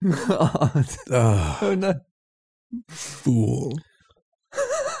Oh no. Fool.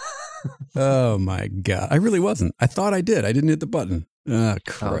 Oh my God. I really wasn't. I thought I did. I didn't hit the button. Oh,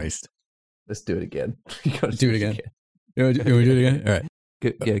 Christ. Let's do it again. You gotta Do it again. You want to do it again? All right.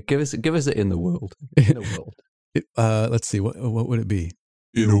 Give us it in the world. In the world. Let's see. What would it be?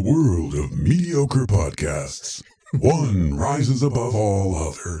 In a world of mediocre podcasts, one rises above all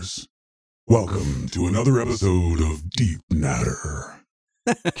others. Welcome to another episode of Deep Natter.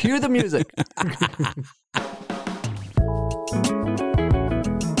 Cue the music.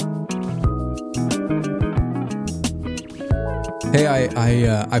 Hey,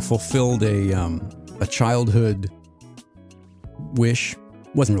 I fulfilled a childhood wish.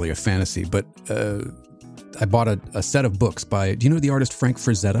 Wasn't really a fantasy, but I bought a set of books by. Do you know the artist Frank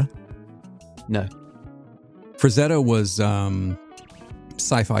Frazetta? No. Frazetta was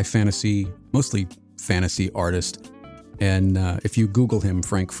sci-fi fantasy, mostly fantasy artist, and if you Google him,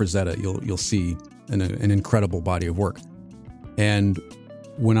 Frank Frazetta, you'll see an incredible body of work. And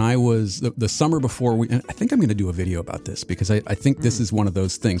when I was the summer before and I think I'm going to do a video about this because I think this is one of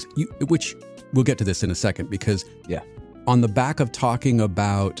those things, which we'll get to this in a second because on the back of talking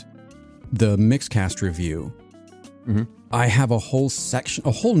about the Mixcast review, I have a whole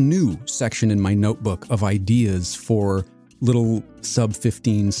new section in my notebook of ideas for little sub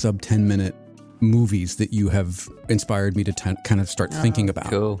 15, sub 10 minute movies that you have inspired me to kind of start thinking about.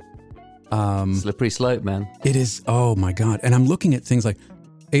 Cool. Slippery slope, man. It is. Oh my God. And I'm looking at things like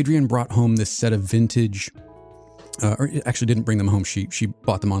Adrienne brought home this set of vintage, or actually didn't bring them home. She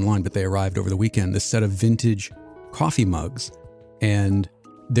bought them online, but they arrived over the weekend. This set of vintage coffee mugs. And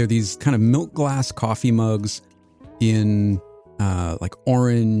they're these kind of milk glass coffee mugs in like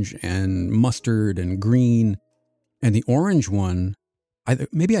orange and mustard and green. And the orange one,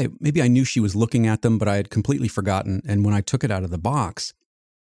 maybe I knew she was looking at them, but I had completely forgotten. And when I took it out of the box,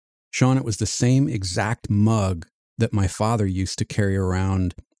 Sean, it was the same exact mug that my father used to carry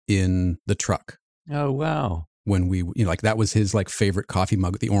around in the truck. Oh, wow. When we, like that was his like favorite coffee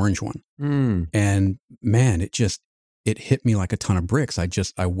mug, the orange one. And man, it hit me like a ton of bricks. I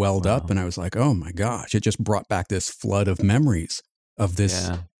welled up and I was like, oh my gosh, it just brought back this flood of memories of this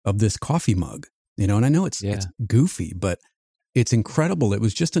coffee mug, and I know it's goofy, but it's incredible. It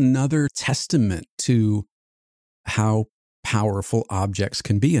was just another testament to how powerful objects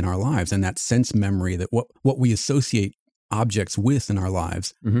can be in our lives and that sense memory that what we associate objects with in our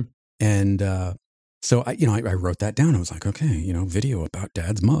lives. And so I wrote that down. I was like, okay, video about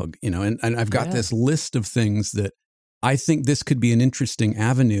Dad's mug, and I've got this list of things that I think this could be an interesting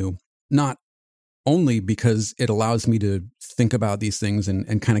avenue, not only because it allows me to think about these things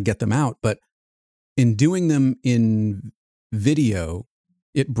and kind of get them out, but in doing them in video,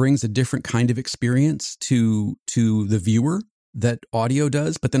 it brings a different kind of experience to the viewer that audio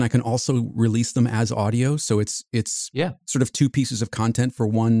does, but then I can also release them as audio. So it's sort of two pieces of content for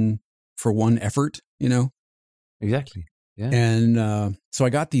one effort, Exactly. Yeah. And so I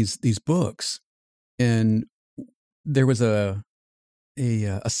got these books, and there was a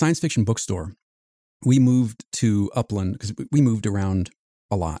science fiction bookstore. We moved to Upland because we moved around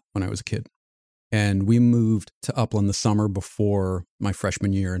a lot when I was a kid. And we moved to Upland the summer before my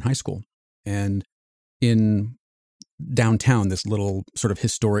freshman year in high school. And in downtown, this little sort of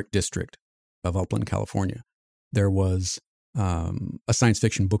historic district of Upland, California, there was a science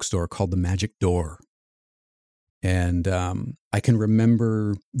fiction bookstore called the Magic Door. And I can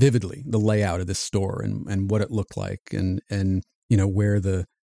remember vividly the layout of this store and what it looked like and where the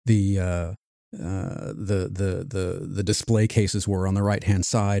display cases were on the right-hand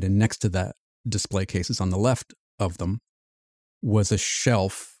side, and next to that display cases on the left of them was a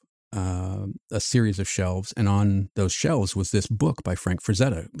shelf, a series of shelves, and on those shelves was this book by Frank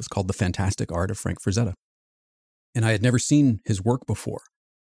Frazetta. It was called The Fantastic Art of Frank Frazetta. And I had never seen his work before.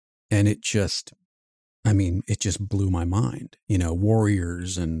 And it just blew my mind.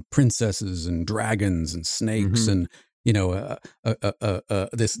 Warriors and princesses and dragons and snakes and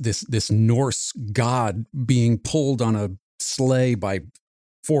this Norse god being pulled on a sleigh by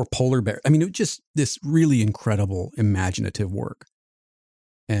 4 polar bears. I mean, it was just this really incredible, imaginative work.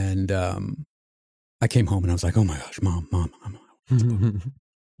 And I came home and I was like, oh my gosh, Mom,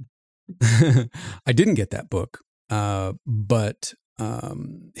 I didn't get that book, but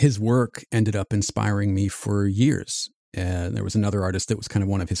his work ended up inspiring me for years. And there was another artist that was kind of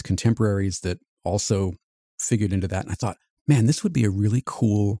one of his contemporaries that also figured into that. And I thought, man, this would be a really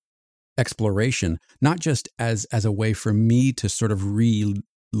cool exploration, not just as a way for me to sort of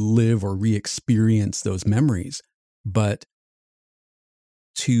relive or re-experience those memories, but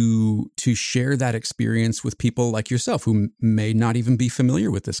to share that experience with people like yourself who may not even be familiar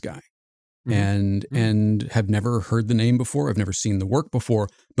with this guy and have never heard the name before, have never seen the work before.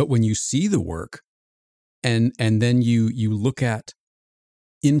 But when you see the work and then you look at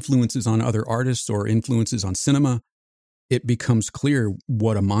influences on other artists or influences on cinema, it becomes clear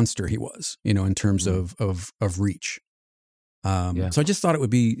what a monster he was, in terms of reach. So I just thought it would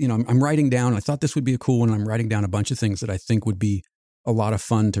be, I'm writing down, I thought this would be a cool one. I'm writing down a bunch of things that I think would be a lot of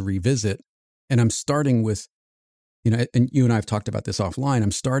fun to revisit. And I'm starting with, and you and I have talked about this offline,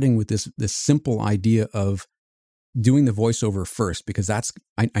 I'm starting with this simple idea of doing the voiceover first, because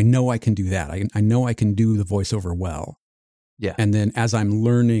I know I can do that. I know I can do the voiceover well. Yeah. And then as I'm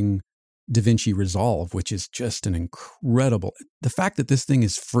learning DaVinci Resolve, which is just an incredible, the fact that this thing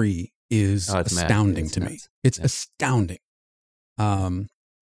is free is astounding to me. It's astounding.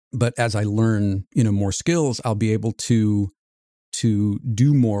 But as I learn, more skills, I'll be able to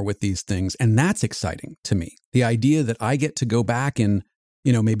do more with these things. And that's exciting to me. The idea that I get to go back in,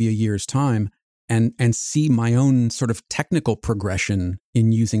 maybe a year's time and see my own sort of technical progression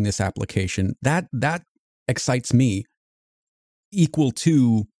in using this application, that excites me equal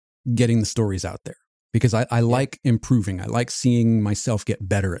to getting the stories out there, because I like improving. I like seeing myself get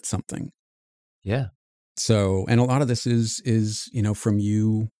better at something. Yeah. So, and a lot of this is, from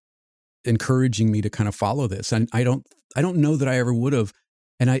you encouraging me to kind of follow this. And I don't know that I ever would have.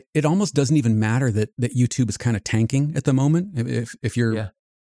 And it almost doesn't even matter that YouTube is kind of tanking at the moment. If you're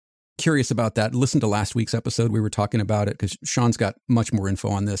curious about that, listen to last week's episode. We were talking about it because Sean's got much more info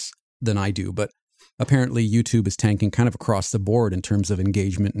on this than I do. But apparently YouTube is tanking kind of across the board in terms of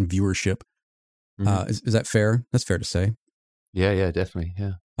engagement and viewership. Is that fair? That's fair to say. Yeah, definitely.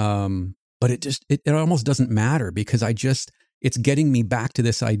 Yeah. But it almost doesn't matter, because it's getting me back to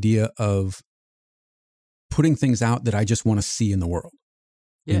this idea of putting things out that I just want to see in the world.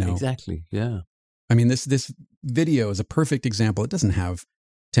 Yeah, exactly. Yeah. I mean, this video is a perfect example. It doesn't have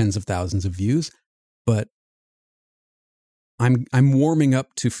tens of thousands of views, but I'm warming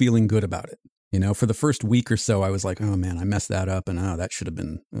up to feeling good about it. For the first week or so, I was like, oh man, I messed that up. And that should have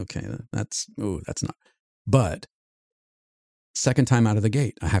been, okay, that's not. But second time out of the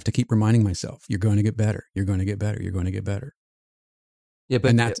gate, I have to keep reminding myself, you're going to get better. You're going to get better. You're going to get better. Yeah,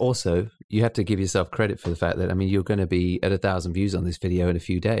 but also you have to give yourself credit for the fact that, you're going to be at 1,000 views on this video in a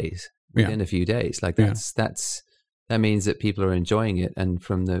few days, within a few days. Like that means that people are enjoying it. And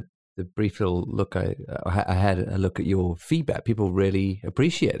from the brief little look, I had a look at your feedback, people really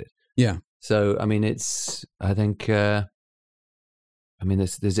appreciate it. Yeah. So, there's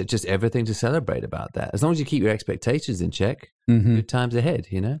just everything to celebrate about that. As long as you keep your expectations in check, good times ahead,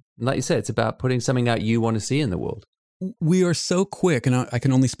 Like you said, it's about putting something out you want to see in the world. We are so quick, and I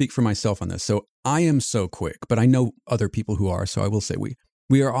can only speak for myself on this. So I am so quick, but I know other people who are, so I will say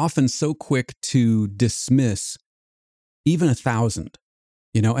we are often so quick to dismiss even 1,000,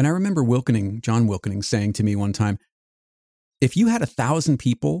 And I remember John Wilkening saying to me one time, if you had 1,000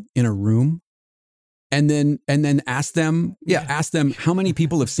 people in a room and then ask them how many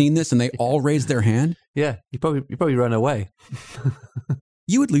people have seen this, and they all raise their hand. Yeah. You probably run away.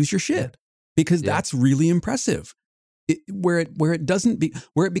 You would lose your shit, because that's really impressive. Where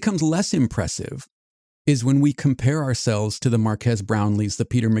it becomes less impressive is when we compare ourselves to the Marquez Brownlees, the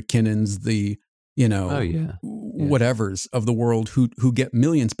Peter McKinnons, the, whatevers of the world who get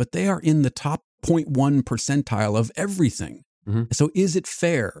millions, but they are in the top 0.1 percentile of everything. Mm-hmm. So is it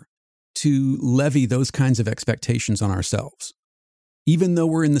fair to levy those kinds of expectations on ourselves, even though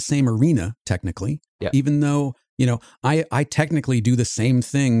we're in the same arena, technically, even though, I technically do the same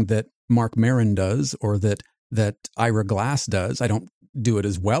thing that Mark Maron does, or that Ira Glass does. I don't do it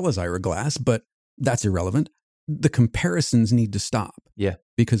as well as Ira Glass, but that's irrelevant. The comparisons need to stop. Yeah.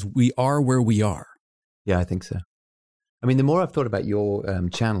 Because we are where we are. Yeah, I think so. The more I've thought about your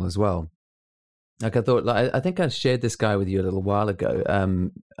channel as well, like I think I shared this guy with you a little while ago.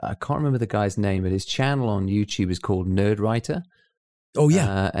 I can't remember the guy's name, but his channel on YouTube is called Nerdwriter. Oh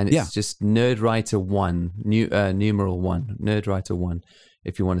yeah, and it's just Nerdwriter 1, numeral 1, Nerdwriter 1,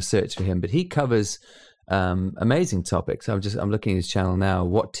 if you want to search for him. But he covers amazing topics. I'm looking at his channel now.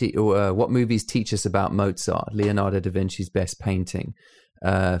 What movies teach us about Mozart? Leonardo da Vinci's best painting.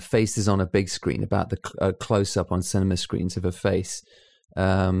 Faces on a big screen, about the close up on cinema screens of a face.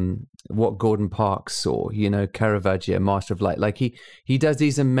 What Gordon Parks saw, Caravaggio, Master of Light. Like he does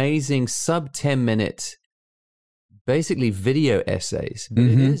these amazing sub 10-minute, basically video essays, but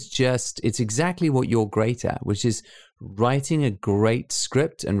it's exactly what you're great at, which is writing a great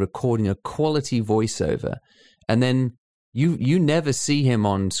script and recording a quality voiceover. And then you never see him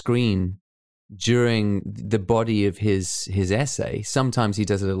on screen during the body of his essay. Sometimes he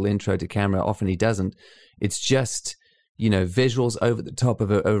does a little intro to camera, often he doesn't. It's just, visuals over the top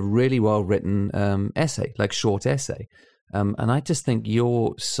of a really well-written essay, like short essay. And I just think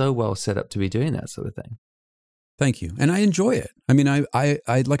you're so well set up to be doing that sort of thing. Thank you. And I enjoy it. I mean, I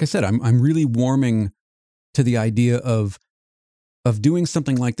like I said, I'm really warming to the idea of doing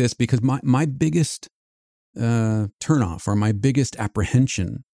something like this, because my biggest turnoff, or my biggest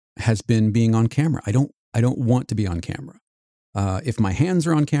apprehension, has been being on camera. I don't want to be on camera. If my hands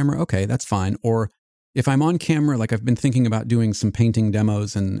are on camera, okay, that's fine. Or if I'm on camera, like I've been thinking about doing some painting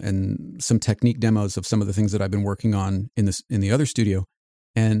demos and some technique demos of some of the things that I've been working on in the other studio.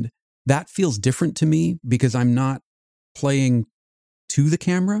 And that feels different to me because I'm not playing to the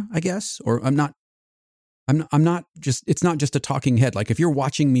camera, I guess, or I'm not just, it's not just a talking head. Like if you're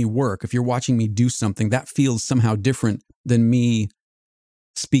watching me work, if you're watching me do something, that feels somehow different than me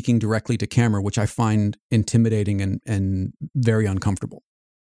speaking directly to camera, which I find intimidating and very uncomfortable.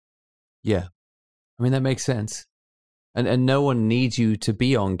 Yeah. I mean, that makes sense. And no one needs you to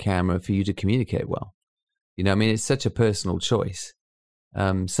be on camera for you to communicate well. I mean, it's such a personal choice.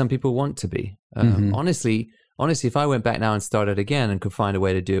 Some people want to be. Honestly, if I went back now and started again and could find a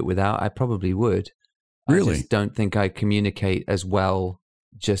way to do it without, I probably would. Really? I just don't think I communicate as well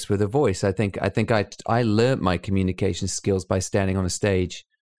just with a voice. I think I learned my communication skills by standing on a stage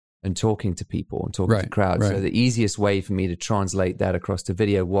and talking to people and talking to crowds. Right. So the easiest way for me to translate that across to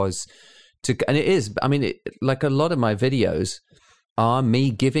video was and it is, I mean, like a lot of my videos are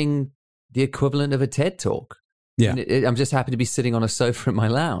me giving the equivalent of a TED talk. Yeah. I'm just happy to be sitting on a sofa in my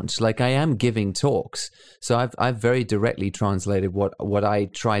lounge. Like I am giving talks. So I've very directly translated what I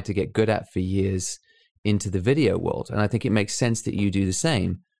tried to get good at for years into the video world. And I think it makes sense that you do the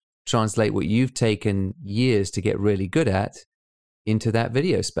same. Translate what you've taken years to get really good at into that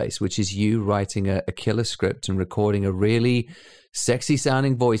video space, which is you writing a killer script and recording a really sexy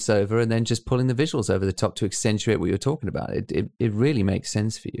sounding voiceover and then just pulling the visuals over the top to accentuate what you're talking about. It really makes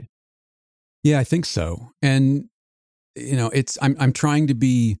sense for you. Yeah, I think so. And I'm trying to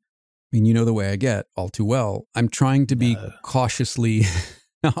be, I mean, the way I get all too well. I'm trying to be cautiously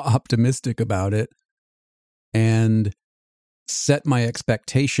optimistic about it and set my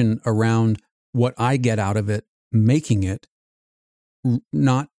expectation around what I get out of it, making it,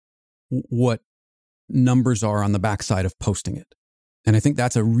 not what numbers are on the backside of posting it. And I think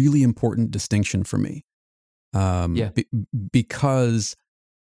that's a really important distinction for me. Because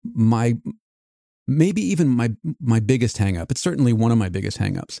maybe even my biggest hang-up, it's certainly one of my biggest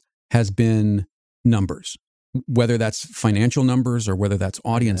hang-ups, has been numbers. Whether that's financial numbers or whether that's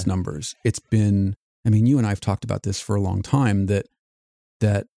audience numbers. It's been, I mean, you and I have talked about this for a long time, that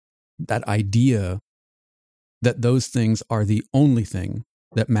idea that those things are the only thing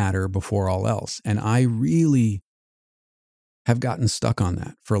that matter before all else. And I really have gotten stuck on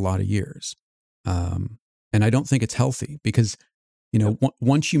that for a lot of years. And I don't think it's healthy because,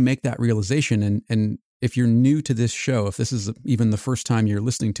 once you make that realization, and if you're new to this show, if this is even the first time you're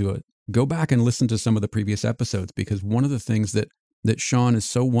listening to it, go back and listen to some of the previous episodes, because one of the things that Sean is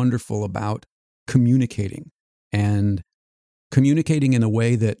so wonderful about communicating, and communicating in a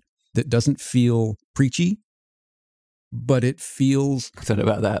way that doesn't feel preachy, but it feels... I don't know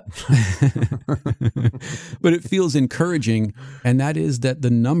about that. But it feels encouraging, and that is that the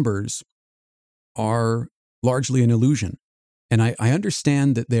numbers are largely an illusion. And I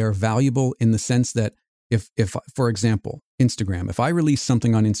understand that they are valuable in the sense that if for example, Instagram, if I release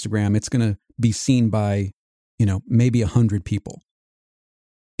something on Instagram, it's going to be seen by, maybe 100 people.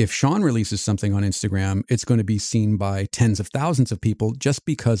 If Sean releases something on Instagram, it's going to be seen by tens of thousands of people just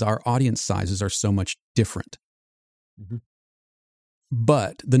because our audience sizes are so much different. Mm-hmm.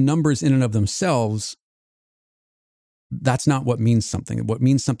 But the numbers in and of themselves, that's not what means something. What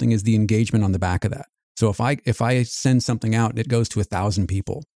means something is the engagement on the back of that. So if I send something out and it goes to 1,000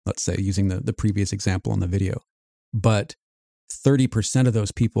 people, let's say, using the previous example on the video, but 30% of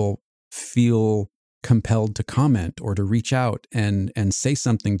those people feel compelled to comment or to reach out and say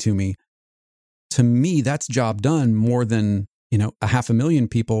something to me, that's job done more than, 500,000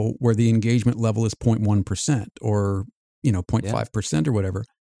 people where the engagement level is 0.1% or, 0.5% or whatever,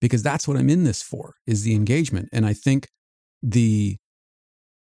 because that's what I'm in this for, is the engagement. And I think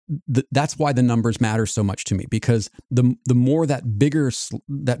that's why the numbers matter so much to me, because the more that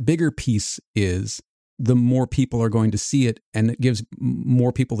bigger piece is, the more people are going to see it, and it gives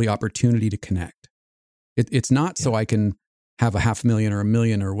more people the opportunity to connect. It's not so I can have 500,000 or 1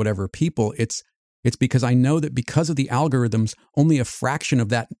 million or whatever people. It's because I know that because of the algorithms, only a fraction of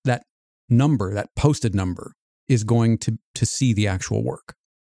that number, that posted number, is going to see the actual work.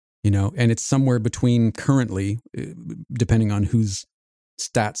 and it's somewhere between currently, depending on whose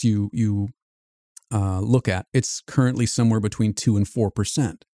stats you look at, it's currently somewhere between 2 and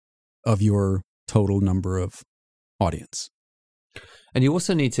 4% of your total number of audience. And you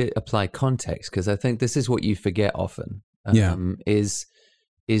also need to apply context, because I think this is what you forget often. Is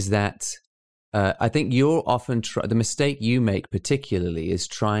that I think you're often the mistake you make particularly is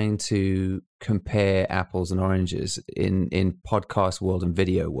trying to compare apples and oranges in podcast world and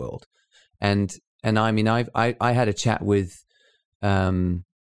video world. And I mean, I had a chat with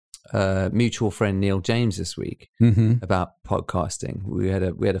mutual friend Neil James this week about podcasting. We had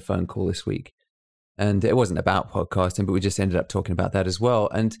a phone call this week. And it wasn't about podcasting, but we just ended up talking about that as well.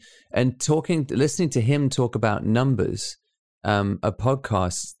 And listening to him talk about numbers of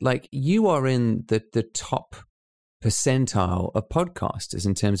podcasts, like you are in the top percentile of podcasters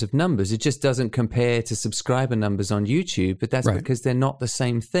in terms of numbers. It just doesn't compare to subscriber numbers on YouTube, but that's because they're not the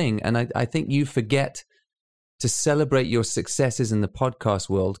same thing. And I think you forget to celebrate your successes in the podcast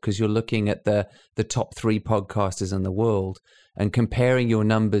world because you're looking at the top 3 podcasters in the world and comparing your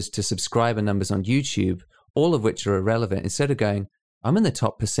numbers to subscriber numbers on YouTube, all of which are irrelevant, instead of going, I'm in the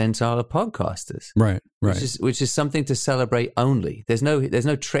top percentile of podcasters. Right. Which is something to celebrate only. There's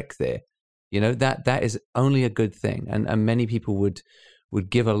no trick there. That is only a good thing. And many people would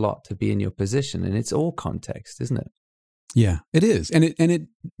give a lot to be in your position. And it's all context, isn't it? Yeah, it is. And it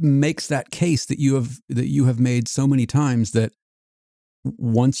makes that case that you have made so many times, that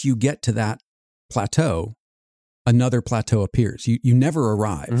once you get to that plateau, another plateau appears. You never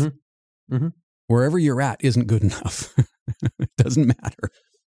arrive. Mm-hmm. Mm-hmm. Wherever you're at isn't good enough. It doesn't matter.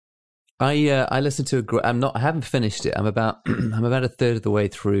 I listened to I haven't finished it. I'm about a third of the way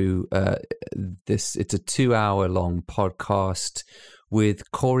through this. It's a 2-hour long podcast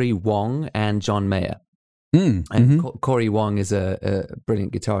with Corey Wong and John Mayer. And Corey Wong is a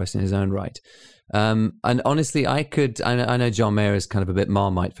brilliant guitarist in his own right. And honestly, I know John Mayer is kind of a bit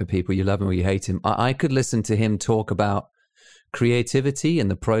Marmite for people. You love him or you hate him. I could listen to him talk about creativity and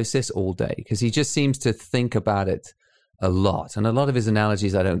the process all day, because he just seems to think about it a lot. And a lot of his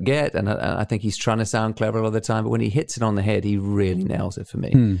analogies I don't get, and I think he's trying to sound clever all the time, but when he hits it on the head, he really nails it for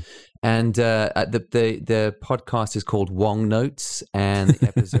me. And the podcast is called Wong Notes, and the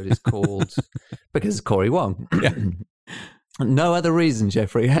episode is called because it's Corey Wong. Yeah. No other reason,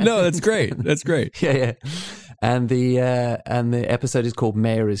 Jeffrey. No, that's great. That's great. Yeah. And the episode is called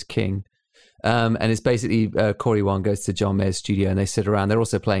Mayer is King. And it's basically Corey Wong goes to John Mayer's studio and they sit around. They're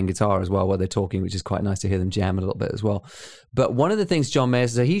also playing guitar as well while they're talking, which is quite nice to hear them jam a little bit as well. But one of the things John Mayer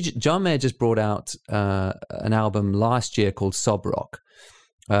says, John Mayer just brought out an album last year called Sob Rock,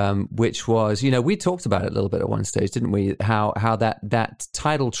 which was, we talked about it a little bit at one stage, didn't we? How that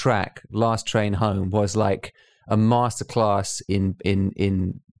title track, Last Train Home, was like a masterclass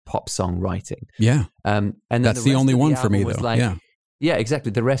in pop song writing. Yeah. And that's the only one for me, though. Yeah,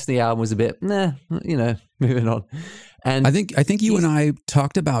 exactly. The rest of the album was a bit, moving on. And I think you and I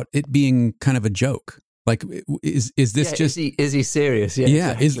talked about it being kind of a joke. Like, is this just... Is he serious?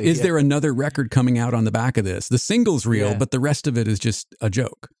 Yeah, exactly. Is there another record coming out on the back of this? The single's real, but the rest of it is just a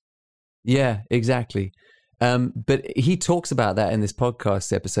joke. Yeah, exactly. But he talks about that in this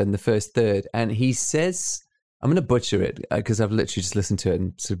podcast episode in the first third, and he says... I'm going to butcher it because I've literally just listened to it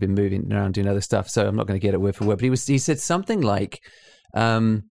and sort of been moving around doing other stuff, so I'm not going to get it word for word. But he said something like,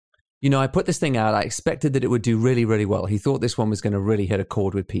 I put this thing out. I expected that it would do really, really well. He thought this one was going to really hit a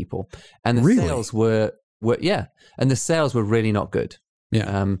chord with people, and the sales were and the sales were really not good.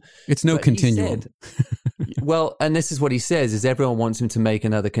 Yeah, it's no continuum. Well, and this is what he says: is everyone wants him to make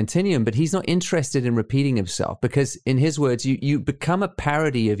another continuum, but he's not interested in repeating himself because, in his words, you become a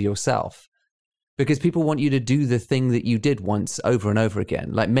parody of yourself. Because people want you to do the thing that you did once over and over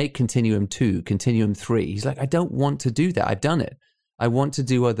again, like make Continuum 2, Continuum 3. He's like, I don't want to do that. I've done it. I want to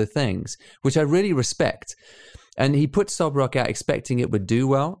do other things, which I really respect. And he put Sob Rock out expecting it would do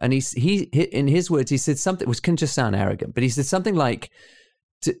well. And he in his words, he said something, which can just sound arrogant, but he said something like,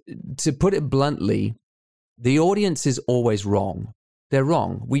 to put it bluntly, the audience is always wrong. They're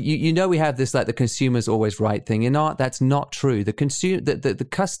wrong. We have this like the consumer's always right thing. In art, that's not true. The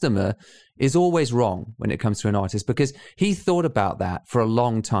customer is always wrong when it comes to an artist because he thought about that for a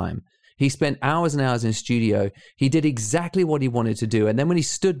long time. He spent hours and hours in studio. He did exactly what he wanted to do. And then when he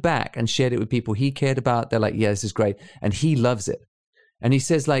stood back and shared it with people he cared about, they're like, yeah, this is great. And he loves it. And he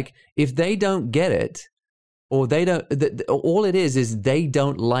says, like, if they don't get it, or they don't, all it is they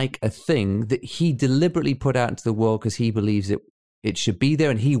don't like a thing that he deliberately put out into the world because he believes it should be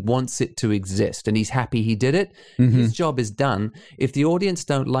there and he wants it to exist and he's happy he did it. Mm-hmm. His job is done. If the audience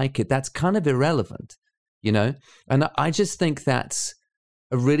don't like it, that's kind of irrelevant, And I just think that's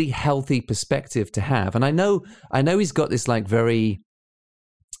a really healthy perspective to have. And I know he's got this like very,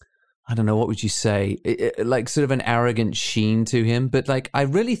 I don't know, what would you say? Like sort of an arrogant sheen to him. But like, I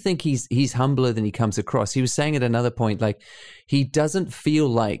really think he's humbler than he comes across. He was saying at another point, like he doesn't feel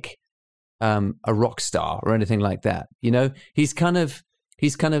like a rock star or anything like that. You know, he's kind of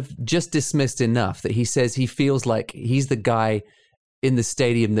just dismissed enough that he says he feels like he's the guy in the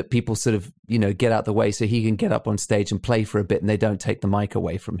stadium that people sort of, you know, get out the way so he can get up on stage and play for a bit and they don't take the mic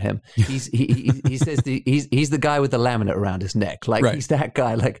away from him. He says he's the guy with the laminate around his neck. Like He's that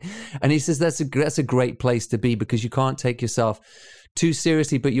guy. Like, and he says that's a great place to be because you can't take yourself too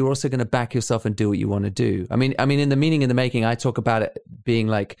seriously, but you're also going to back yourself and do what you want to do. I mean, in the Meaning in the Making, I talk about it being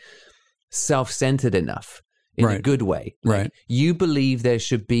like self-centered enough. In a good way. Like, you believe there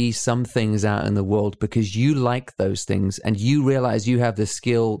should be some things out in the world because you like those things and you realize you have the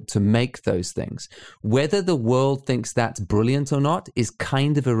skill to make those things. Whether the world thinks that's brilliant or not is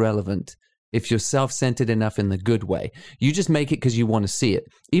kind of irrelevant if you're self-centered enough in the good way. You just make it because you want to see it.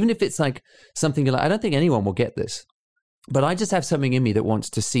 Even if it's like something you're like, I don't think anyone will get this. But I just have something in me that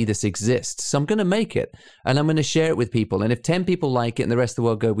wants to see this exist. So I'm going to make it and I'm going to share it with people. And if 10 people like it and the rest of the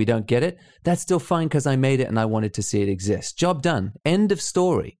world go, we don't get it, that's still fine because I made it and I wanted to see it exist. Job done. End of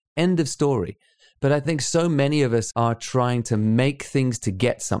story. End of story. But I think so many of us are trying to make things to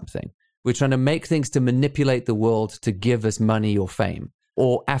get something. We're trying to make things to manipulate the world to give us money or fame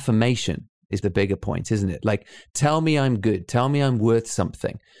or affirmation is the bigger point, isn't it? Like, tell me I'm good. Tell me I'm worth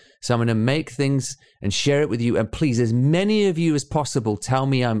something. So I'm going to make things and share it with you. And please, as many of you as possible, tell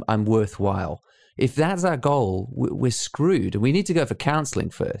me I'm worthwhile. If that's our goal, we're screwed. We need to go for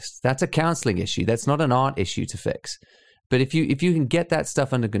counseling first. That's a counseling issue. That's not an art issue to fix. But if you can get that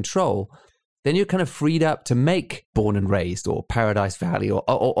stuff under control, then you're kind of freed up to make Born and Raised or Paradise Valley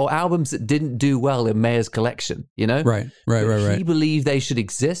or albums that didn't do well in Mayer's collection, you know? Right. He believed they should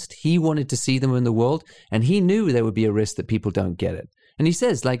exist. He wanted to see them in the world. And he knew there would be a risk that people don't get it. And he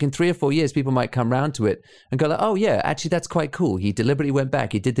says, like, in 3 or 4 years, people might come around to it and go like, oh, yeah, actually, that's quite cool. He deliberately went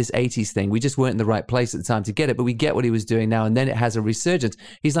back. He did this 80s thing. We just weren't in the right place at the time to get it, but we get what he was doing now. And then it has a resurgence.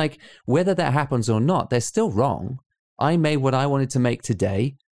 He's like, whether that happens or not, they're still wrong. I made what I wanted to make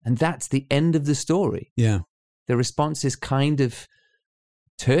today. And that's the end of the story. Yeah. The response is kind of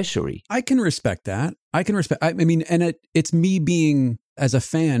tertiary. I can respect that. I mean, and it's me being, as a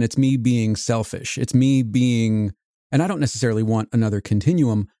fan, it's me being selfish. It's me being... And I don't necessarily want another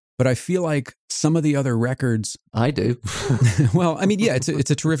Continuum, but I feel like some of the other records... I do. Well, I mean, yeah, it's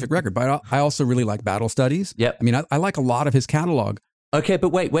a terrific record, but I also really like Battle Studies. Yep. I mean, I like a lot of his catalog. Okay,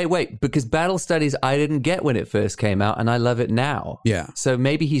 but wait. Because Battle Studies, I didn't get when it first came out, and I love it now. Yeah. So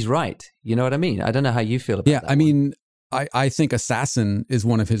maybe he's right. You know what I mean? I don't know how you feel about that. Yeah, I mean, I think Assassin is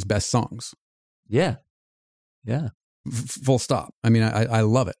one of his best songs. Yeah. Yeah. Full stop. I mean, I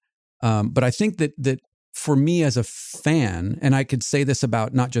love it. But I think that for me as a fan, and I could say this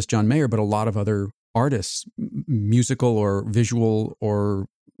about not just John Mayer, but a lot of other artists, musical or visual or,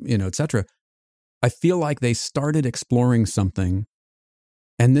 you know, et cetera, I feel like they started exploring something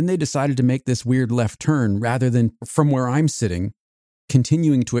and then they decided to make this weird left turn rather than, from where I'm sitting,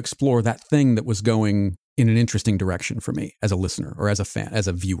 continuing to explore that thing that was going in an interesting direction for me as a listener or as a fan, as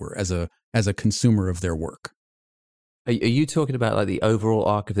a viewer, as a consumer of their work. Are you talking about like the overall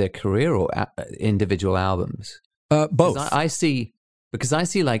arc of their career or individual albums? Both. I see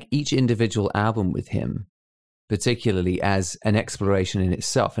like each individual album with him, particularly as an exploration in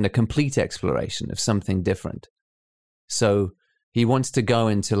itself and a complete exploration of something different. So he wants to go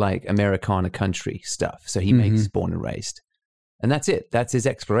into like Americana country stuff. So he makes Born and Raised. And that's it. That's his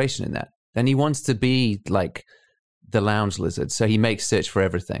exploration in that. Then he wants to be like the Lounge Lizard. So he makes Search for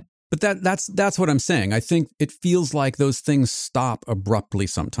Everything. But that's what I'm saying. I think it feels like those things stop abruptly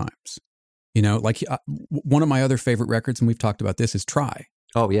sometimes. You know, like one of my other favorite records, and we've talked about this, is Try.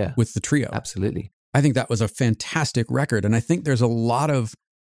 Oh, yeah. With the Trio. Absolutely. I think that was a fantastic record. And I think there's a lot of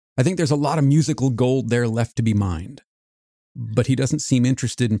musical gold there left to be mined. But he doesn't seem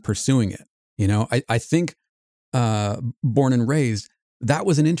interested in pursuing it. You know, I think Born and Raised, that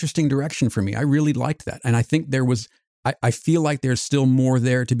was an interesting direction for me. I really liked that. And I think I feel like there's still more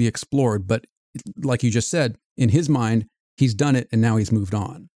there to be explored, but like you just said, in his mind, he's done it and now he's moved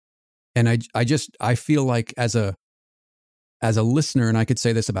on. And I feel like as a listener, and I could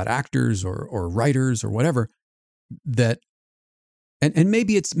say this about actors or writers or whatever, that, and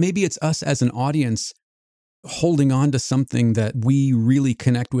maybe it's us as an audience holding on to something that we really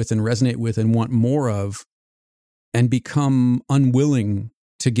connect with and resonate with and want more of and become unwilling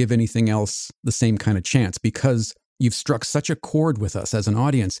to give anything else the same kind of chance because you've struck such a chord with us as an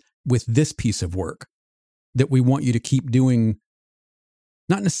audience with this piece of work that we want you to keep doing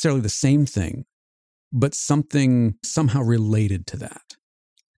not necessarily the same thing, but something somehow related to that.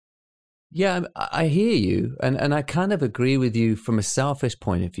 Yeah, I hear you, and I kind of agree with you from a selfish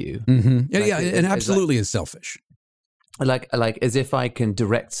point of view. Mm-hmm. Yeah, it absolutely is selfish. Like as if I can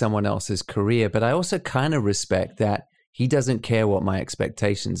direct someone else's career, but I also kind of respect that he doesn't care what my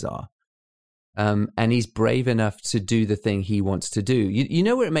expectations are. And he's brave enough to do the thing he wants to do. You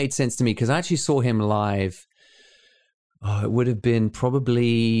know where it made sense to me? Because I actually saw him live. Oh, it would have been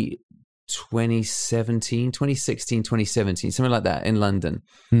probably 2016, 2017, something like that in London.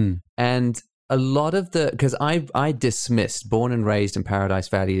 And a lot of because I dismissed Born and Raised and Paradise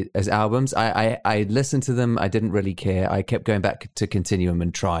Valley as albums. I listened to them. I didn't really care. I kept going back to Continuum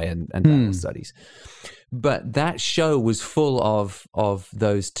and Try and Bible Studies. But that show was full of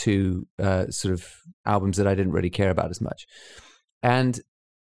those two sort of albums that I didn't really care about as much. And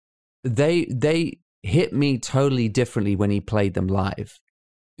they hit me totally differently when he played them live.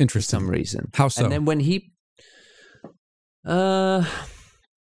 Interesting. For some reason. How so? And then when he...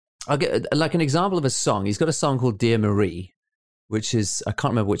 I'll get like an example of a song. He's got a song called Dear Marie, which is, I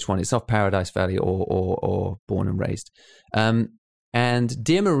can't remember which one. It's off Paradise Valley or Born and Raised. And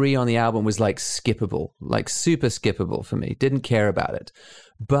Dear Marie on the album was like skippable, like super skippable for me. Didn't care about it.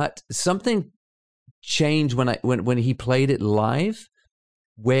 But something changed when he played it live,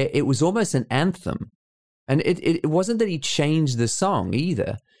 where it was almost an anthem. And it wasn't that he changed the song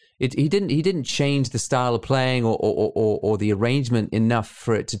either. He didn't change the style of playing or the arrangement enough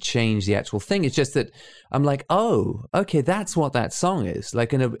for it to change the actual thing. It's just that I'm like, oh, okay, that's what that song is.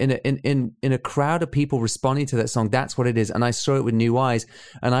 Like in a crowd of people responding to that song, that's what it is. And I saw it with new eyes,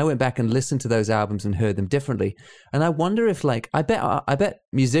 and I went back and listened to those albums and heard them differently. And I wonder if, like, I bet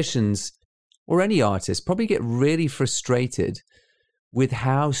musicians or any artist probably get really frustrated with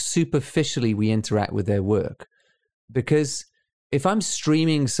how superficially we interact with their work. Because if I'm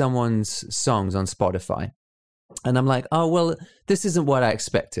streaming someone's songs on Spotify and I'm like, oh, well, this isn't what I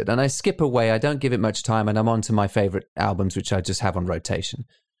expected, and I skip away, I don't give it much time, and I'm on to my favorite albums, which I just have on rotation.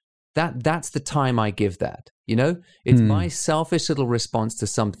 That's the time I give that, you know? It's my selfish little response to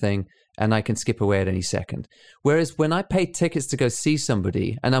something, and I can skip away at any second. Whereas when I pay tickets to go see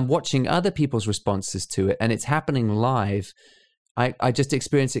somebody and I'm watching other people's responses to it and it's happening live, I just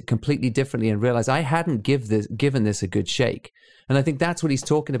experience it completely differently and realize I hadn't given this a good shake. And I think that's what he's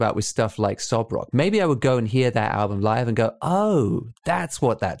talking about with stuff like Sob Rock. Maybe I would go and hear that album live and go, oh, that's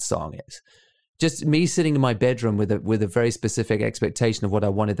what that song is. Just me sitting in my bedroom with a very specific expectation of what I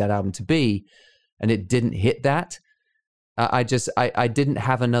wanted that album to be, and it didn't hit that. I didn't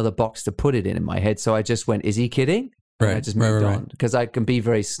have another box to put it in my head, so I just went, is he kidding? Right. I just moved on because I can be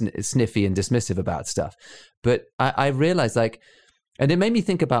very sniffy and dismissive about stuff. But I realized, like, and it made me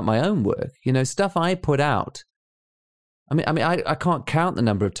think about my own work, you know, stuff I put out. I mean, I can't count the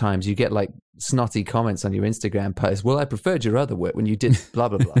number of times you get like snotty comments on your Instagram post. Well, I preferred your other work when you did blah,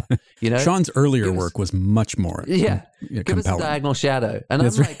 blah, blah. You know, Sean's earlier work was much more give us a Diagonal Shadow. And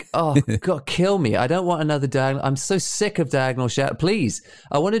I'm like, oh, God, kill me. I don't want another Diagonal. I'm so sick of Diagonal Shadow. Please,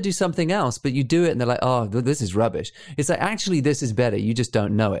 I want to do something else. But you do it and they're like, oh, this is rubbish. It's like, actually, this is better. You just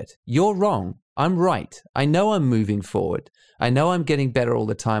don't know it. You're wrong. I'm right. I know I'm moving forward. I know I'm getting better all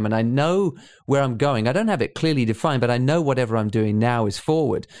the time, and I know where I'm going. I don't have it clearly defined, but I know whatever I'm doing now is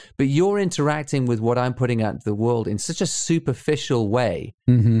forward. But you're interacting with what I'm putting out into the world in such a superficial way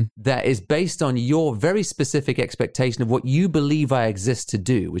that is based on your very specific expectation of what you believe I exist to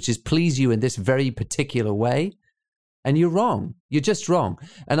do, which is please you in this very particular way. And you're wrong. You're just wrong.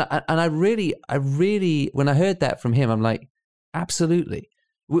 And I really, when I heard that from him, I'm like, absolutely.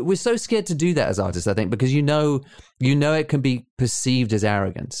 We're so scared to do that as artists, I think, because you know it can be perceived as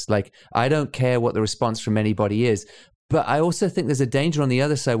arrogance. Like, I don't care what the response from anybody is. But I also think there's a danger on the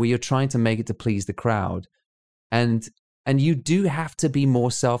other side where you're trying to make it to please the crowd. And you do have to be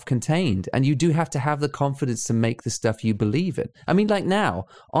more self-contained, and you do have to have the confidence to make the stuff you believe in. I mean, like now,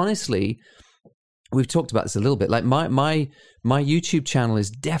 honestly, we've talked about this a little bit. Like my YouTube channel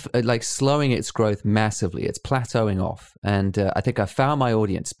is like slowing its growth massively. It's plateauing off, and I think I found my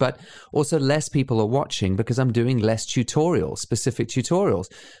audience. But also, less people are watching because I'm doing less specific tutorials.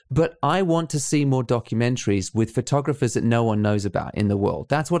 But I want to see more documentaries with photographers that no one knows about in the world.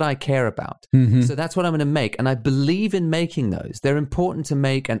 That's what I care about. So that's what I'm going to make, and I believe in making those. They're important to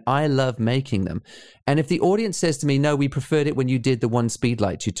make, and I love making them. And if the audience says to me, "No, we preferred it when you did the one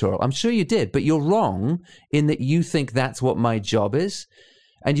speedlight tutorial," I'm sure you did, but you're wrong in that you think that's what my job is,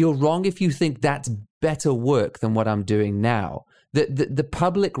 and you're wrong if you think that's better work than what I'm doing now. The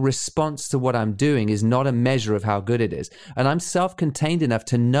public response to what I'm doing is not a measure of how good it is, and I'm self-contained enough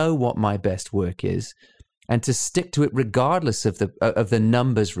to know what my best work is, and to stick to it regardless of the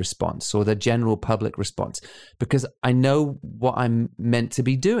numbers response or the general public response, because I know what I'm meant to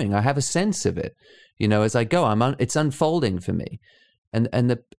be doing. I have a sense of it, as I go. It's unfolding for me, and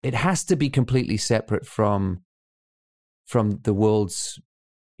it has to be completely separate from the world's,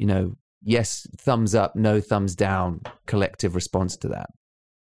 yes, thumbs up, no thumbs down, collective response to that.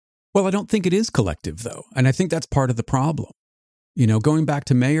 Well, I don't think it is collective, though. And I think that's part of the problem. Going back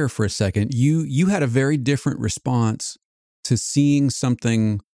to Mayer for a second, you had a very different response to seeing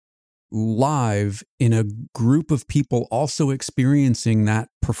something live in a group of people also experiencing that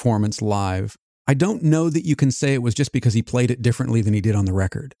performance live. I don't know that you can say it was just because he played it differently than he did on the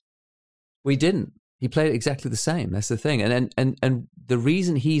record. We didn't. He played it exactly the same. That's the thing. And the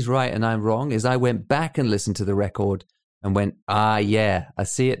reason he's right and I'm wrong is I went back and listened to the record and went, yeah, I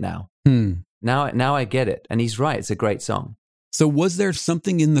see it now. Now I get it. And he's right. It's a great song. So was there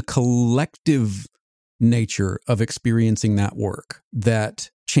something in the collective nature of experiencing that work that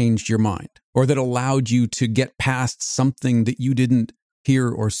changed your mind, or that allowed you to get past something that you didn't hear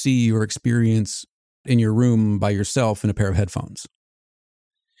or see or experience in your room by yourself in a pair of headphones?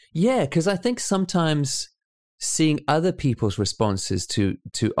 Yeah, because I think sometimes seeing other people's responses to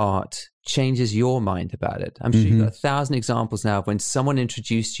art changes your mind about it. I'm sure you've got 1,000 examples now of when someone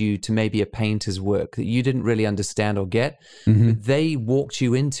introduced you to maybe a painter's work that you didn't really understand or get, but they walked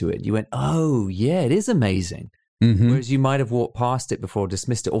you into it. You went, oh, yeah, it is amazing. Whereas you might have walked past it before,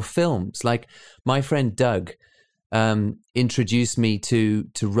 dismissed it. Or films, like my friend Doug introduced me to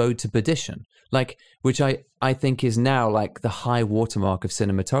Road to Perdition, which I think is now like the high watermark of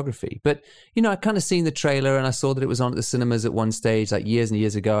cinematography. But, I kind of seen the trailer and I saw that it was on at the cinemas at one stage, like years and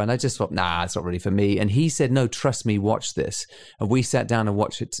years ago. And I just thought, nah, it's not really for me. And he said, no, trust me, watch this. And we sat down and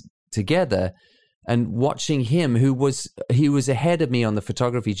watched it together. And watching him, he was ahead of me on the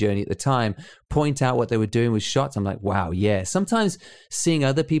photography journey at the time, point out what they were doing with shots. I'm like, wow, yeah. Sometimes seeing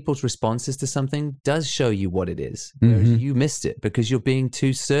other people's responses to something does show you what it is. Whereas you missed it because you're being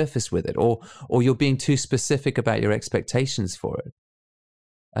too surface with it, or you're being too specific about your expectations for it.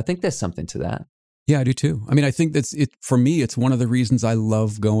 I think there's something to that. Yeah, I do too. I mean, I think that's it. For me, it's one of the reasons I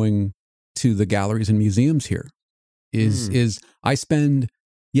love going to the galleries and museums here. I spend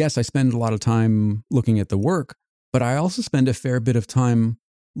a lot of time looking at the work, but I also spend a fair bit of time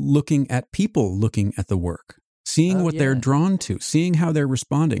looking at people looking at the work, seeing what they're drawn to, seeing how they're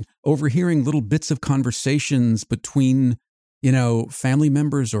responding, overhearing little bits of conversations between, family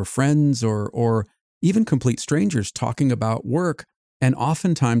members or friends or even complete strangers talking about work. And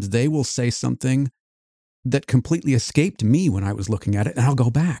oftentimes they will say something that completely escaped me when I was looking at it. And I'll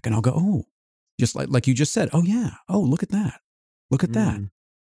go back and I'll go, oh, just like you just said, oh yeah, oh, look at that. Look at that.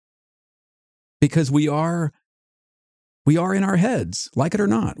 Because we are in our heads, like it or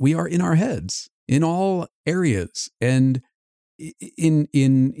not. We are in our heads in all areas. And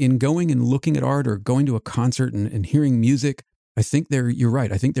in going and looking at art or going to a concert and hearing music, I think you're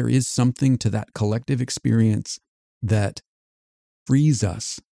right. I think there is something to that collective experience that frees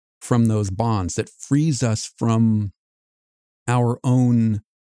us from those bonds, that frees us from our own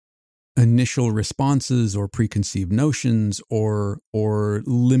initial responses or preconceived notions or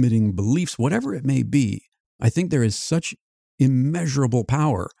limiting beliefs, whatever it may be. I think there is such immeasurable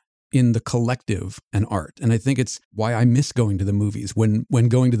power in the collective and art. And I think it's why I miss going to the movies when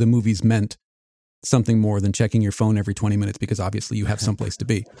going to the movies meant something more than checking your phone every 20 minutes, because obviously you have someplace to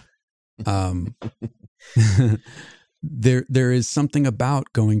be. There is something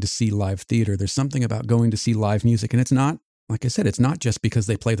about going to see live theater. There's something about going to see live music. And it's not, like I said, it's not just because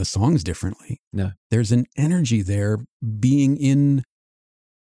they play the songs differently. No. There's an energy there being in,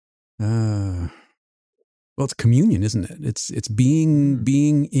 it's communion, isn't it? It's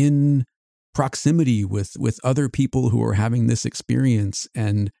being in proximity with other people who are having this experience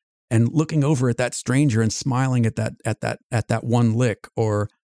and looking over at that stranger and smiling at that one lick or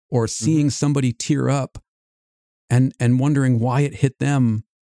seeing somebody tear up and wondering why it hit them.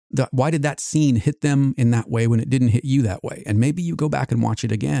 Why did that scene hit them in that way when it didn't hit you that way? And maybe you go back and watch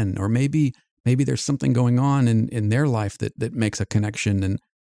it again, or maybe there's something going on in their life that makes a connection. And,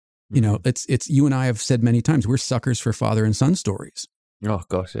 it's you and I have said many times, we're suckers for father and son stories. Oh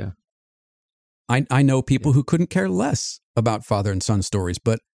gosh. Yeah. I know people who couldn't care less about father and son stories,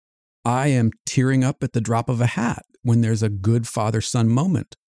 but I am tearing up at the drop of a hat when there's a good father-son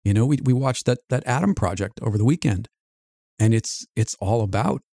moment. We watched that Adam Project over the weekend, and it's all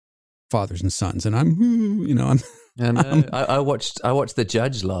about fathers and sons. And I watched The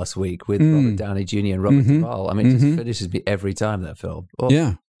Judge last week with Robert Downey Jr. and Robert Duvall. I mean, it just finishes me every time, that film.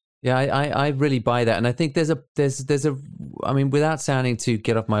 Yeah, I really buy that. And I think there's a I mean, without sounding to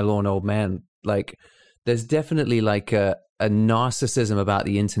get off my lawn old man, like there's definitely like a narcissism about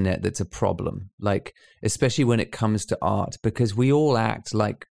the internet that's a problem, like especially when it comes to art, because we all act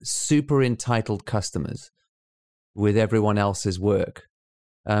like super entitled customers with everyone else's work,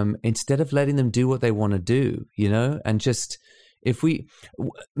 instead of letting them do what they want to do, you know? And just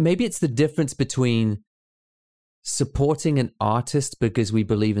maybe it's the difference between supporting an artist because we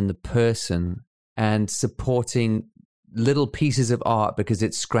believe in the person and supporting little pieces of art because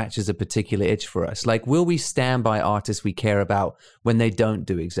it scratches a particular itch for us. Like, will we stand by artists we care about when they don't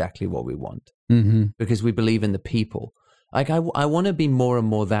do exactly what we want? Mm-hmm. Because we believe in the people. Like, I want to be more and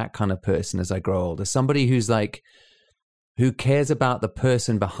more that kind of person as I grow older. Somebody who cares about the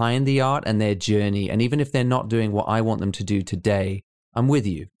person behind the art and their journey. And even if they're not doing what I want them to do today, I'm with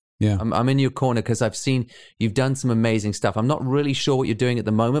you. Yeah, I'm in your corner because I've seen you've done some amazing stuff. I'm not really sure what you're doing at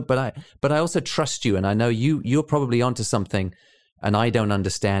the moment, but I also trust you, and I know you're probably onto something, and I don't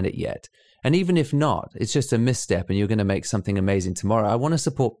understand it yet. And even if not, it's just a misstep, and you're going to make something amazing tomorrow. I want to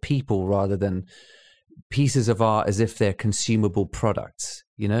support people rather than pieces of art as if they're consumable products.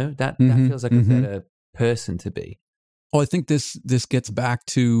 You know, that feels like a better person to be. Well, I think this gets back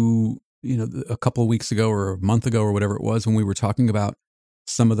to, you know, a couple of weeks ago or a month ago or whatever it was when we were talking about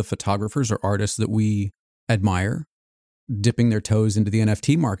some of the photographers or artists that we admire dipping their toes into the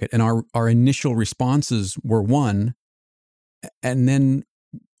NFT market. And our initial responses were one, and then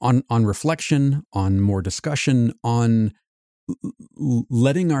on reflection, on more discussion, on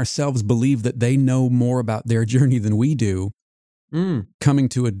letting ourselves believe that they know more about their journey than we do, coming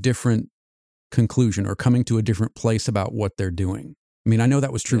to a different conclusion or coming to a different place about what they're doing. I mean, I know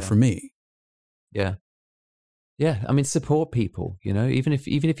that was true for me. Yeah. Yeah, I mean, support people, you know, even if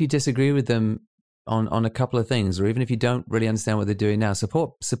you disagree with them on a couple of things, or even if you don't really understand what they're doing now,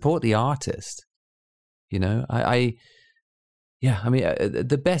 support the artist. You know, I mean,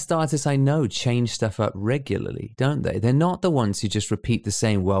 the best artists I know change stuff up regularly, don't they? They're not the ones who just repeat the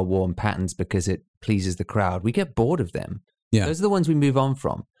same well-worn patterns because it pleases the crowd. We get bored of them. Yeah, those are the ones we move on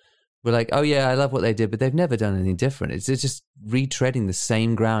from. We're like, oh yeah, I love what they did, but they've never done anything different. It's just retreading the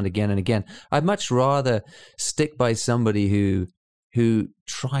same ground again and again. I'd much rather stick by somebody who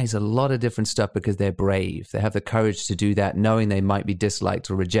tries a lot of different stuff because they're brave. They have the courage to do that, knowing they might be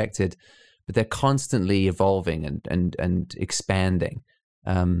disliked or rejected, but they're constantly evolving and expanding.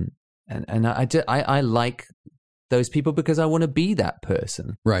 And I like those people because I want to be that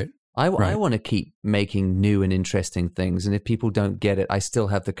person. Right. I want to keep making new and interesting things. And if people don't get it, I still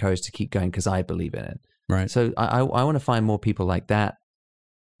have the courage to keep going because I believe in it. Right. So I want to find more people like that.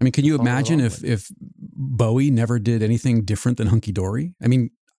 I mean, can you imagine if Bowie never did anything different than Hunky Dory? I mean,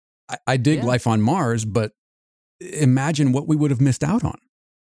 I dig Life on Mars, but imagine what we would have missed out on.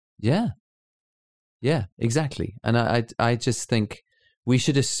 Yeah. Yeah, exactly. And I just think we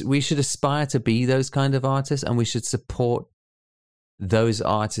should aspire to be those kind of artists, and we should support those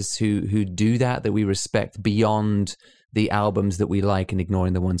artists who do that we respect beyond the albums that we like and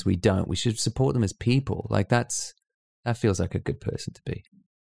ignoring the ones we don't. We should support them as people. Like that feels like a good person to be.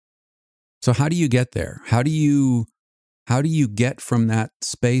 So how do you get there? How do you get from that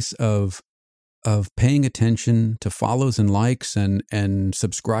space of paying attention to follows and likes and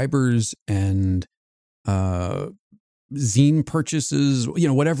subscribers and zine purchases, you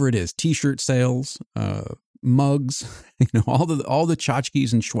know, whatever it is, t-shirt sales, mugs, you know, all the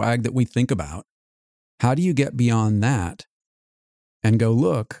tchotchkes and swag that we think about. How do you get beyond that and go,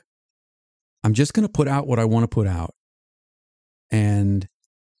 look, I'm just going to put out what I want to put out. And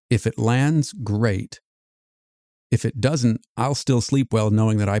if it lands, great. If it doesn't, I'll still sleep well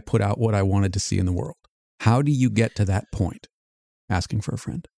knowing that I put out what I wanted to see in the world. How do you get to that point? Asking for a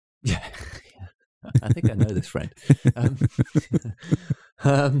friend. Yeah. I think I know this friend.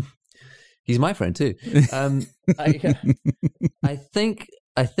 He's my friend too. I think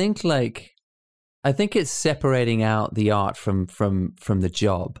it's separating out the art from the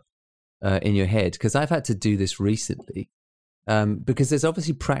job in your head, because I've had to do this recently. Because there's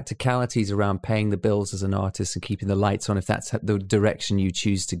obviously practicalities around paying the bills as an artist and keeping the lights on if that's the direction you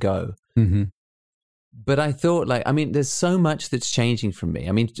choose to go. Mm-hmm. But I thought, there's so much that's changing for me.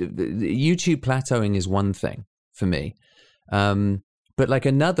 I mean, YouTube plateauing is one thing for me. But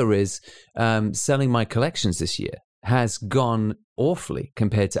another is selling my collections this year has gone awfully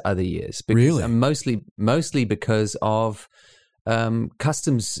compared to other years. Really? Mostly because of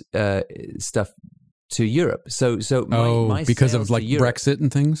customs stuff to Europe. So my because of Europe, Brexit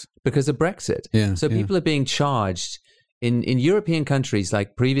and things? Because of Brexit. Yeah. So people are being charged in European countries,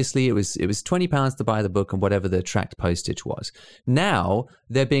 like previously it was £20 to buy the book and whatever the tracked postage was. Now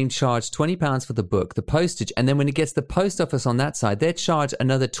they're being charged £20 for the book, the postage, and then when it gets the post office on that side, they're charged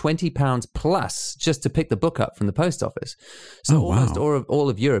another £20 plus just to pick the book up from the post office. So almost all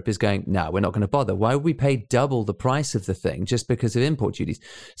of Europe is going, no, we're not going to bother. Why would we pay double the price of the thing just because of import duties?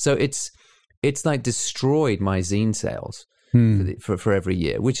 So it's like destroyed my zine sales. For every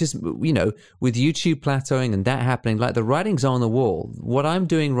year, which is, with YouTube plateauing and that happening, like the writing's on the wall. What I'm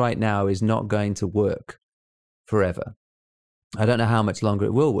doing right now is not going to work forever. I don't know how much longer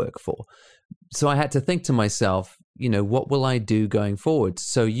it will work for. So I had to think to myself, what will I do going forward?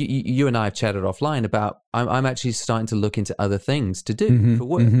 So you and I have chatted offline about I'm actually starting to look into other things to do for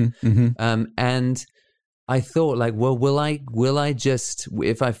work. And I thought, like, well, will I just,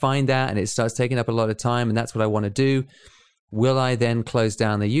 if I find that and it starts taking up a lot of time and that's what I want to do, will I then close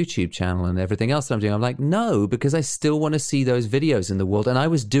down the YouTube channel and everything else that I'm doing? I'm like, no, because I still want to see those videos in the world. And I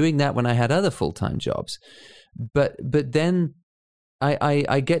was doing that when I had other full-time jobs. But then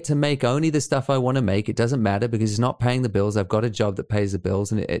I get to make only the stuff I want to make. It doesn't matter because it's not paying the bills. I've got a job that pays the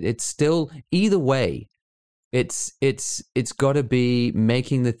bills. And it's still, either way, it's got to be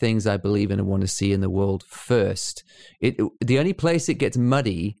making the things I believe in and want to see in the world first. The only place it gets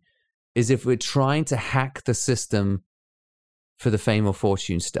muddy is if we're trying to hack the system for the fame or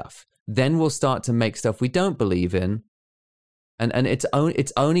fortune stuff. Then we'll start to make stuff we don't believe in, and it's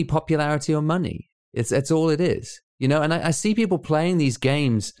only popularity or money. It's all it is, And I see people playing these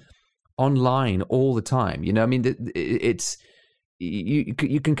games online all the time. I mean, it's you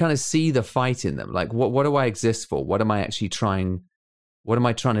can kind of see the fight in them. Like, what do I exist for? What am I actually trying? What am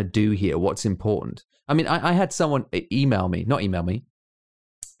I trying to do here? What's important? I mean, I had someone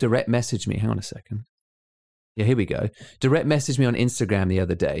direct message me. Hang on a second. Yeah, here we go. Direct message me on Instagram the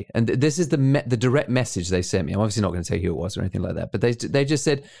other day. And this is the direct message they sent me. I'm obviously not going to tell you who it was or anything like that. But they just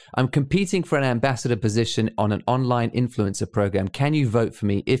said, I'm competing for an ambassador position on an online influencer program. Can you vote for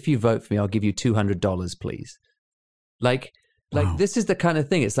me? If you vote for me, I'll give you $200, please. Like, this is the kind of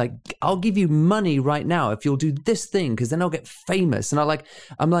thing. It's like, I'll give you money right now if you'll do this thing, because then I'll get famous. And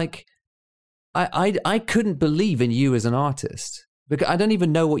I'm like, I couldn't believe in you as an artist, because I don't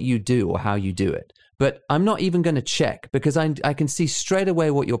even know what you do or how you do it. But I'm not even going to check, because I can see straight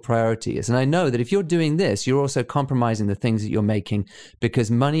away what your priority is. And I know that if you're doing this, you're also compromising the things that you're making, because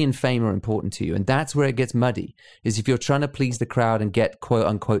money and fame are important to you. And that's where it gets muddy, is if you're trying to please the crowd and get quote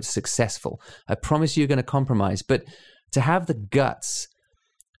unquote successful. I promise you're going to compromise. But to have the guts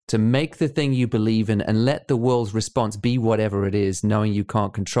to make the thing you believe in and let the world's response be whatever it is, knowing you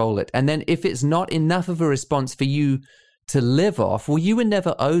can't control it. And then if it's not enough of a response for you to live off, well, you were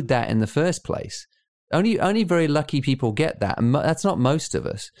never owed that in the first place. Only very lucky people get that, and that's not most of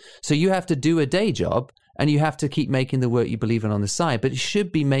us. So you have to do a day job, and you have to keep making the work you believe in on the side, but it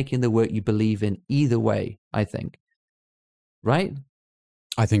should be making the work you believe in either way, I think. Right?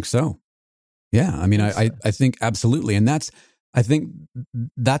 I think so. Yeah, I mean, I think absolutely. And I think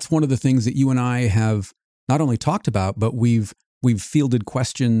that's one of the things that you and I have not only talked about, but we've fielded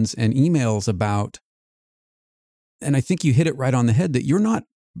questions and emails about. And I think you hit it right on the head, that you're not,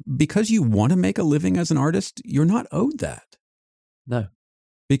 because you want to make a living as an artist, you're not owed that. No.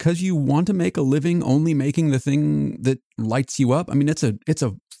 Because you want to make a living only making the thing that lights you up. I mean, it's a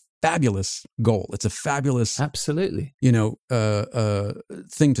fabulous goal. It's a fabulous, absolutely, thing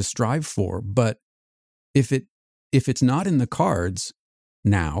to strive for. But if it's not in the cards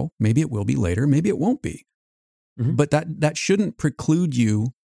now, maybe it will be later, maybe it won't be. Mm-hmm. But that shouldn't preclude you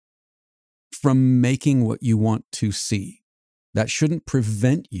from making what you want to see. That shouldn't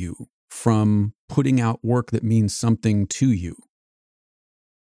prevent you from putting out work that means something to you.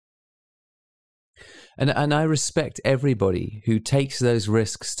 And I respect everybody who takes those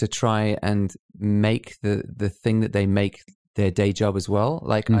risks to try and make the thing that they make their day job as well.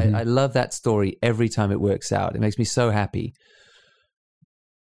 Like, mm-hmm. I love that story every time it works out. It makes me so happy.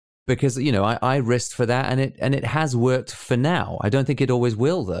 Because, I risked for that, and it has worked for now. I don't think it always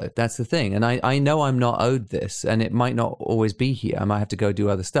will, though. That's the thing. And I know I'm not owed this, and it might not always be here. I might have to go do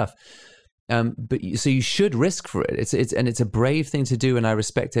other stuff. But so you should risk for it. It's a brave thing to do, and I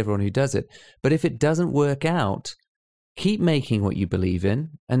respect everyone who does it. But if it doesn't work out, keep making what you believe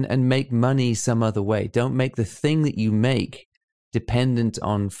in, and make money some other way. Don't make the thing that you make dependent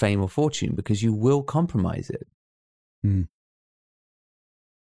on fame or fortune, because you will compromise it. Hmm.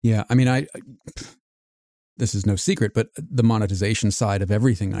 Yeah, I mean, this is no secret, but the monetization side of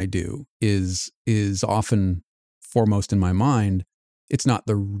everything I do is often foremost in my mind. It's not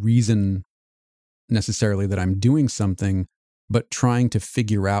the reason necessarily that I'm doing something, but trying to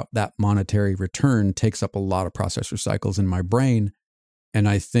figure out that monetary return takes up a lot of processor cycles in my brain. And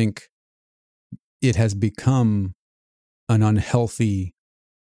I think it has become an unhealthy,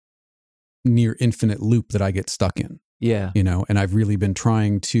 near infinite loop that I get stuck in. Yeah. You know, and I've really been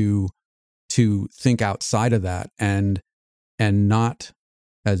trying to think outside of that and not,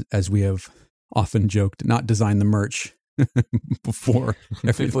 as we have often joked, not design the merch before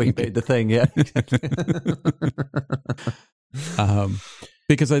you made the thing. Yeah.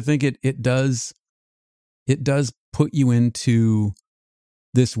 Because I think it does put you into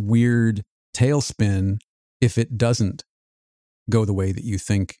this weird tailspin if it doesn't go the way that you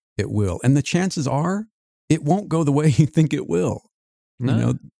think it will. And the chances are it won't go the way you think it will. No. You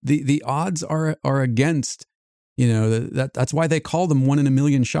know, the odds are against, you know, that's why they call them 1 in a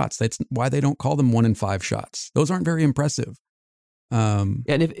million shots. That's why they don't call them 1 in 5 shots. Those aren't very impressive. And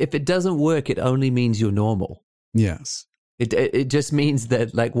if it doesn't work, it only means you're normal. Yes. It just means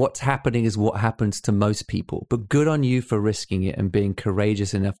that like what's happening is what happens to most people. But good on you for risking it and being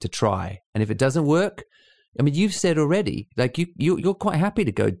courageous enough to try. And if it doesn't work, I mean, you've said already, like you're quite happy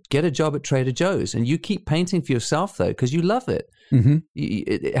to go get a job at Trader Joe's, and you keep painting for yourself though because you love it.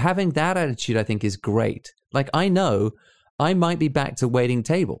 Mm-hmm. Having that attitude, I think, is great. Like I know I might be back to waiting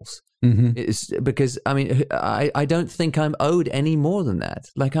tables. Mm-hmm. It's because I mean I don't think I'm owed any more than that.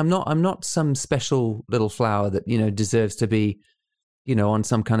 Like I'm not some special little flower that, you know, deserves to be, you know, on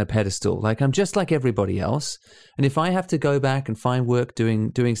some kind of pedestal. Like I'm just like everybody else. And if I have to go back and find work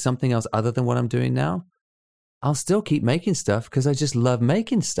doing something else other than what I'm doing now, I'll still keep making stuff because I just love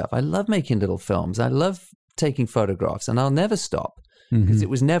making stuff. I love making little films. I love taking photographs, and I'll never stop because it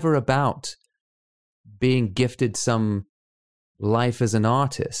was never about being gifted some life as an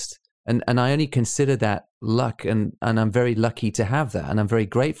artist. And I only consider that luck, and I'm very lucky to have that, and I'm very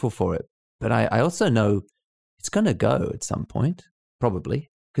grateful for it. But I also know it's going to go at some point,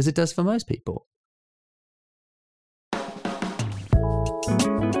 probably, because it does for most people.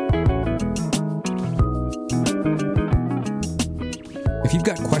 If you've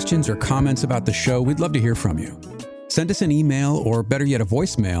got questions or comments about the show, we'd love to hear from you. Send us an email, or better yet, a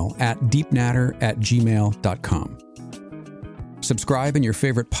voicemail at deepnatter@gmail.com. Subscribe in your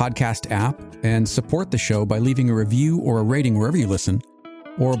favorite podcast app and support the show by leaving a review or a rating wherever you listen,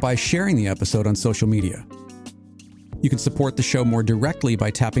 or by sharing the episode on social media. You can support the show more directly by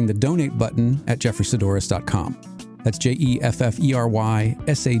tapping the donate button at jeffreysadoris.com. That's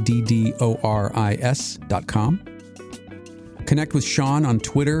JEFFERYSADDORIS.com. Connect with Sean on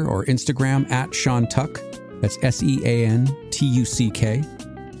Twitter or Instagram at Sean Tuck. That's SEANTUCK.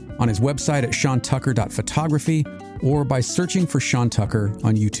 On his website at seantucker.photography, or by searching for Sean Tucker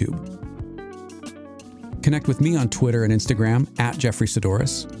on YouTube. Connect with me on Twitter and Instagram at Jeffrey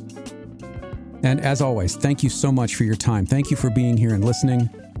Sadoris. And as always, thank you so much for your time. Thank you for being here and listening.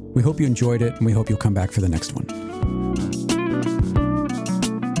 We hope you enjoyed it, and we hope you'll come back for the next one.